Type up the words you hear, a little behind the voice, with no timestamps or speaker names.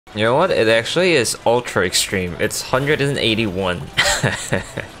You know what? It actually is ultra extreme. It's 181.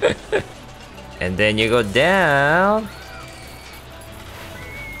 And then you go down.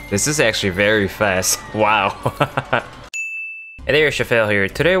 This is actually very fast. Wow. Hey there, Shafel here.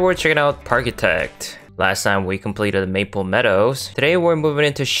 Today we're checking out Parkitect. Last time we completed Maple Meadows. Today we're moving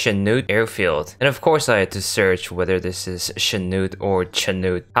into Chanute Airfield. And of course I had to search whether this is Chanute or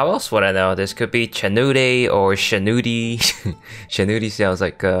Chanute. How else would I know? This could be Chanute or Chanuti. Chanuti sounds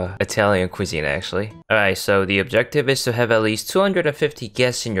like Italian cuisine actually. Alright, so the objective is to have at least 250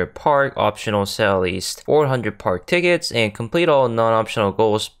 guests in your park, optional sell at least 400 park tickets, and complete all non-optional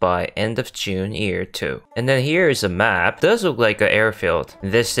goals by end of June year 2. And then here is a map. It does look like an airfield.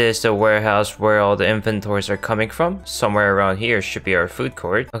 This is the warehouse where all the inventories are coming from. Somewhere around here should be our food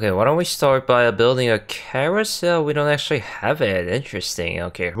court. Okay, why don't we start by building a carousel? We don't actually have it. Interesting.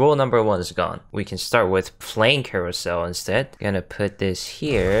 Okay, rule number 1 is gone. We can start with plain carousel instead. Gonna put this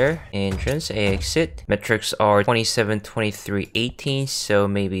here. Entrance, exit. Metrics are 27, 23, 18, so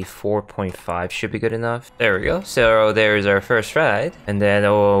maybe 4.5 should be good enough. There we go. So there's our first ride. And then,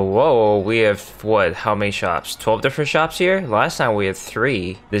 oh, whoa, we have what? How many shops? 12 different shops here? Last time we had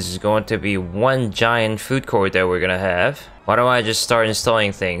 3. This is going to be one giant food court that we're gonna have. Why don't I just start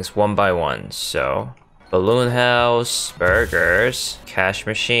installing things one by one? So, balloon house, burgers, cash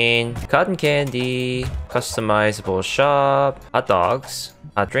machine, cotton candy, customizable shop, hot dogs,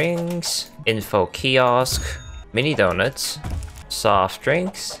 hot drinks, info kiosk, mini donuts, soft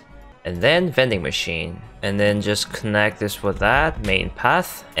drinks, and then vending machine. And then just connect this with that main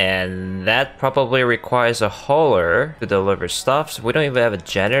path, and that probably requires a hauler to deliver stuff, so we don't even have a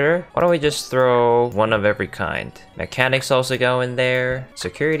janitor. Why don't we just throw one of every kind? Mechanics also go in there,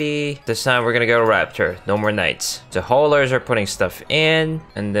 security. This time we're gonna go Raptor, no more nights. The haulers are putting stuff in,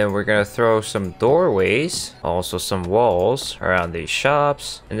 and then we're gonna throw some doorways, also some walls around these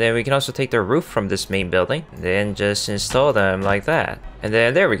shops, and then we can also take the roof from this main building, and then just install them like that. And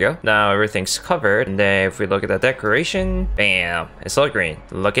then there we go. Now everything's covered. And then if we look at the decoration, bam, it's all green,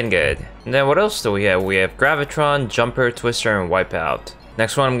 looking good. And then what else do we have? We have Gravitron, Jumper, Twister, and Wipeout.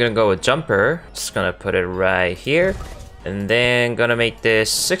 Next one I'm gonna go with Jumper. Just gonna put it right here. And then gonna make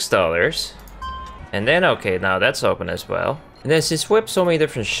this $6. And then okay, now that's open as well. And then since we have so many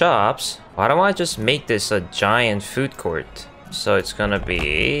different shops, why don't I just make this a giant food court? So it's gonna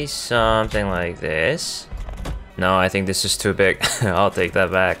be something like this. No, I think this is too big. I'll take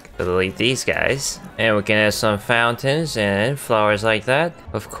that back. Delete these guys. And we can add some fountains and flowers like that.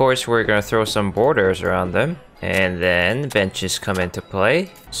 Of course, we're gonna throw some borders around them. And then benches come into play.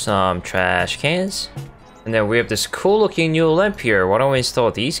 Some trash cans. And then we have this cool looking new lamp here. Why don't we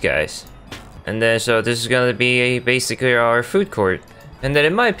install these guys? And then so this is gonna be basically our food court. And then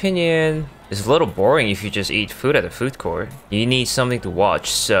in my opinion, it's a little boring if you just eat food at a food court. You need something to watch,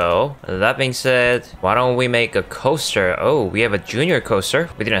 so that being said, why don't we make a coaster? Oh, we have a junior coaster.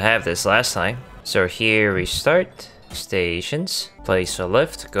 We didn't have this last time. So here we start. Stations. Place a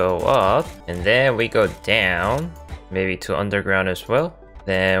lift, go up, and then we go down. Maybe to underground as well.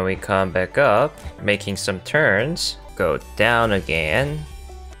 Then we come back up, making some turns. Go down again.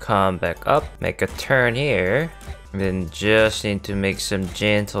 Come back up, make a turn here. Then just need to make some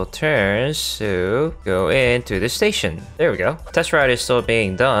gentle turns to go into the station. There we go. Test ride is still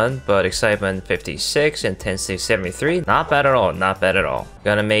being done, but excitement 56, intensity 73. Not bad at all, not bad at all.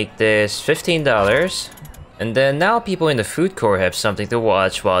 Gonna make this $15. And then now people in the food court have something to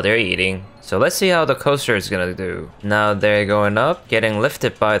watch while they're eating. So let's see how the coaster is gonna do. Now they're going up, getting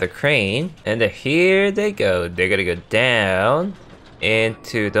lifted by the crane. And then here they go. They're gonna go down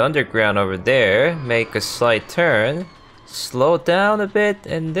into the underground over there, make a slight turn, slow down a bit,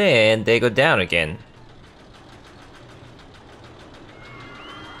 and then they go down again.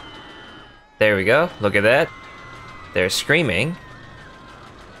 There we go, look at that. They're screaming.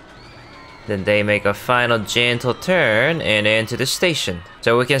 Then they make a final gentle turn and into the station.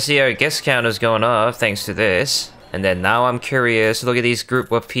 So we can see our guest count is going up thanks to this. And then now I'm curious, look at these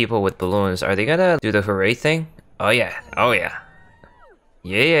group of people with balloons. Are they gonna do the hooray thing? Oh yeah, oh yeah.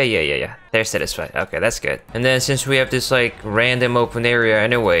 Yeah. They're satisfied. Okay, that's good. And then since we have this like random open area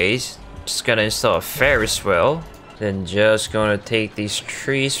anyways, just gonna install a Ferris wheel. Then just gonna take these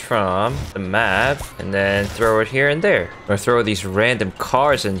trees from the map and then throw it here and there. Or throw these random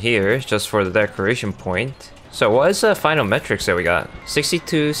cars in here just for the decoration point. So what is the final metrics that we got?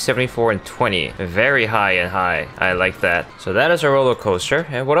 62, 74, and 20. Very high and high. I like that. So that is a roller coaster.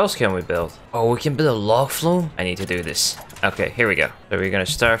 And what else can we build? Oh, we can build a log flume? I need to do this. Okay, here we go. So we're gonna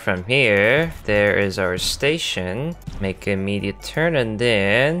start from here. There is our station. Make an immediate turn, and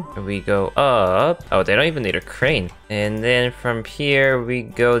then we go up. Oh, they don't even need a crane. And then from here, we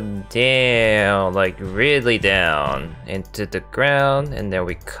go down, like really down into the ground, and then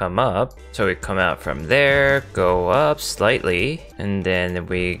we come up. So we come out from there, go up slightly, and then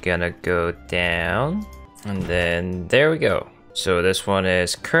we're gonna go down, and then there we go. So this one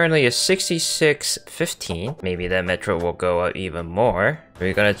is currently a 66.15. Maybe that metro will go up even more.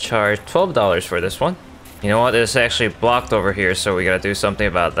 We're gonna charge $12 for this one. You know what? It's actually blocked over here, so we gotta do something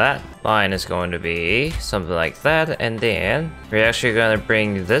about that. Line is going to be something like that, and then we're actually gonna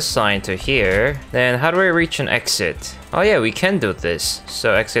bring this sign to here. Then how do we reach an exit? Oh yeah, we can do this.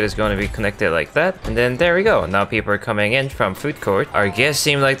 So exit is going to be connected like that, and then there we go. Now people are coming in from food court. Our guests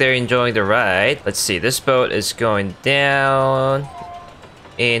seem like they're enjoying the ride. Let's see, this boat is going down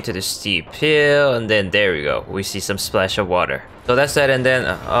into the steep hill, and then there we go. We see some splash of water. So that's that, and then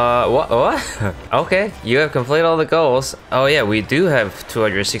what? Okay, you have completed all the goals. Oh yeah, we do have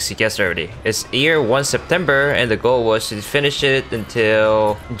 260 guests already. It's year 1 September, and the goal was to finish it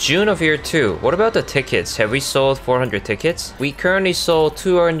until June of year 2. What about the tickets? Have we sold 400 tickets? We currently sold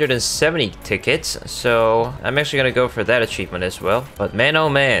 270 tickets, so I'm actually gonna go for that achievement as well. But man, oh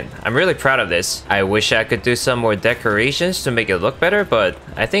man, I'm really proud of this. I wish I could do some more decorations to make it look better, but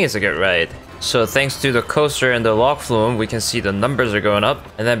I think it's a good ride. So thanks to the coaster and the log flume, we can see the numbers are going up.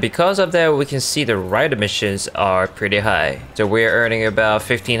 And then because of that, we can see the ride emissions are pretty high. So we're earning about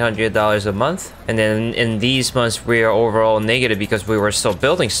 $1,500 a month. And then in these months, we are overall negative because we were still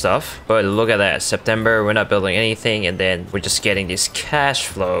building stuff. But look at that, September, we're not building anything. And then we're just getting these cash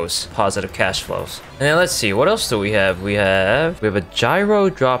flows, positive cash flows. And then let's see, what else do we have? We have a gyro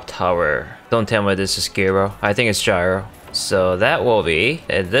drop tower. Don't tell me this is gyro. I think it's gyro. So that will be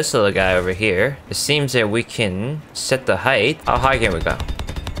this little guy over here. It seems that we can set the height. How high can we go?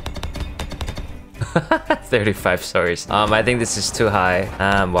 35 stories. I think this is too high.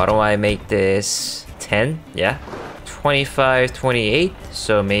 Why don't I make this 10? Yeah. 25, 28.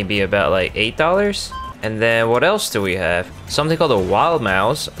 So maybe about like $8. And then what else do we have? Something called a Wild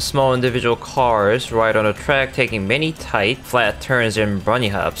Mouse. Small individual cars ride on a track taking many tight, flat turns and bunny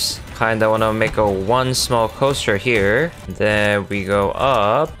hops. Kinda wanna make one small coaster here. Then we go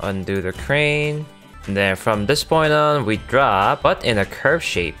up, undo the crane. And then from this point on, we drop, but in a curve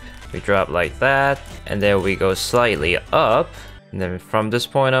shape. We drop like that, and then we go slightly up. And then from this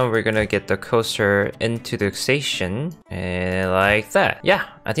point on, we're gonna get the coaster into the station, and like that. Yeah,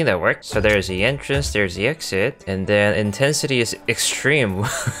 I think that works. So there's the entrance, there's the exit, and then intensity is extreme.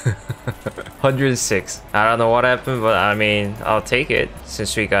 106. I don't know what happened, but I mean, I'll take it.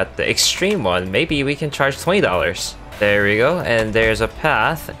 Since we got the extreme one, maybe we can charge $20. There we go, and there's a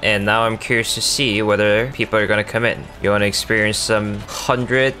path, and now I'm curious to see whether people are gonna come in. You wanna experience some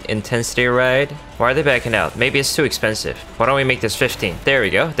 100 intensity ride? Why are they backing out? Maybe it's too expensive. Why don't we make this 15? There we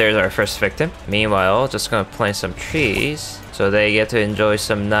go, there's our first victim. Meanwhile, just gonna plant some trees so they get to enjoy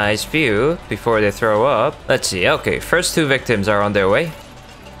some nice view before they throw up. Let's see, okay, first 2 victims are on their way.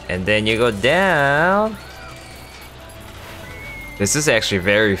 And then you go down. This is actually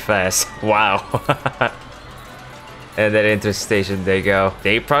very fast. Wow. And then into the station they go.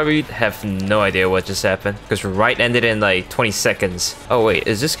 They probably have no idea what just happened, because ride ended in like 20 seconds. Oh wait,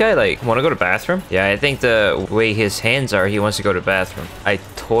 is this guy like want to go to the bathroom? Yeah, I think the way his hands are, he wants to go to the bathroom. I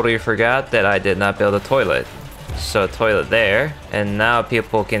totally forgot that I did not build a toilet. So toilet there, and now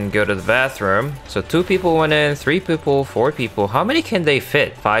people can go to the bathroom. So 2 people went in, 3 people, 4 people. How many can they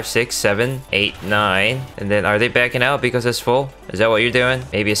fit? 5, 6, 7, 8, 9. And then are they backing out because it's full? Is that what you're doing?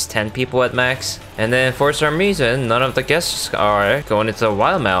 Maybe it's 10 people at max. And then for some reason, none of the guests are going into the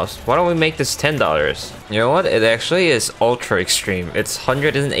Wild Mouse. Why don't we make this $10? You know what? It actually is ultra extreme. It's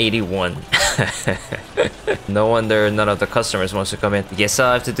 181. No wonder none of the customers wants to come in. Guess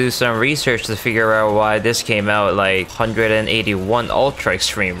I'll have to do some research to figure out why this came out like 181 ultra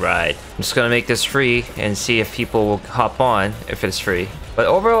extreme ride. I'm just gonna make this free and see if people will hop on if it's free. But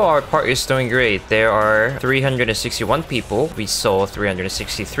overall, our park is doing great. There are 361 people. We sold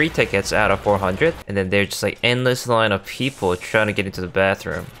 363 tickets out of 400. And then there's just like endless line of people trying to get into the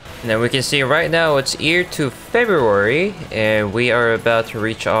bathroom. And then we can see right now it's year to February, and we are about to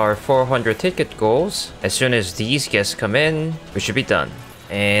reach our 400 ticket goals. As soon as these guests come in, we should be done.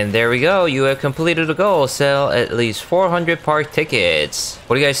 And there we go, you have completed the goal. Sell at least 400 park tickets.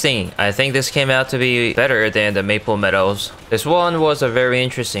 What do you guys think? I think this came out to be better than the Maple Meadows. This one was a very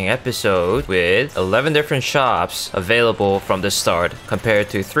interesting episode with 11 different shops available from the start compared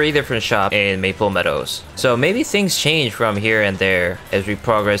to 3 different shops in Maple Meadows. So maybe things change from here and there as we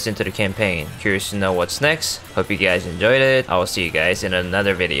progress into the campaign. Curious to know what's next. Hope you guys enjoyed it. I will see you guys in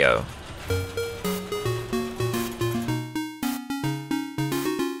another video.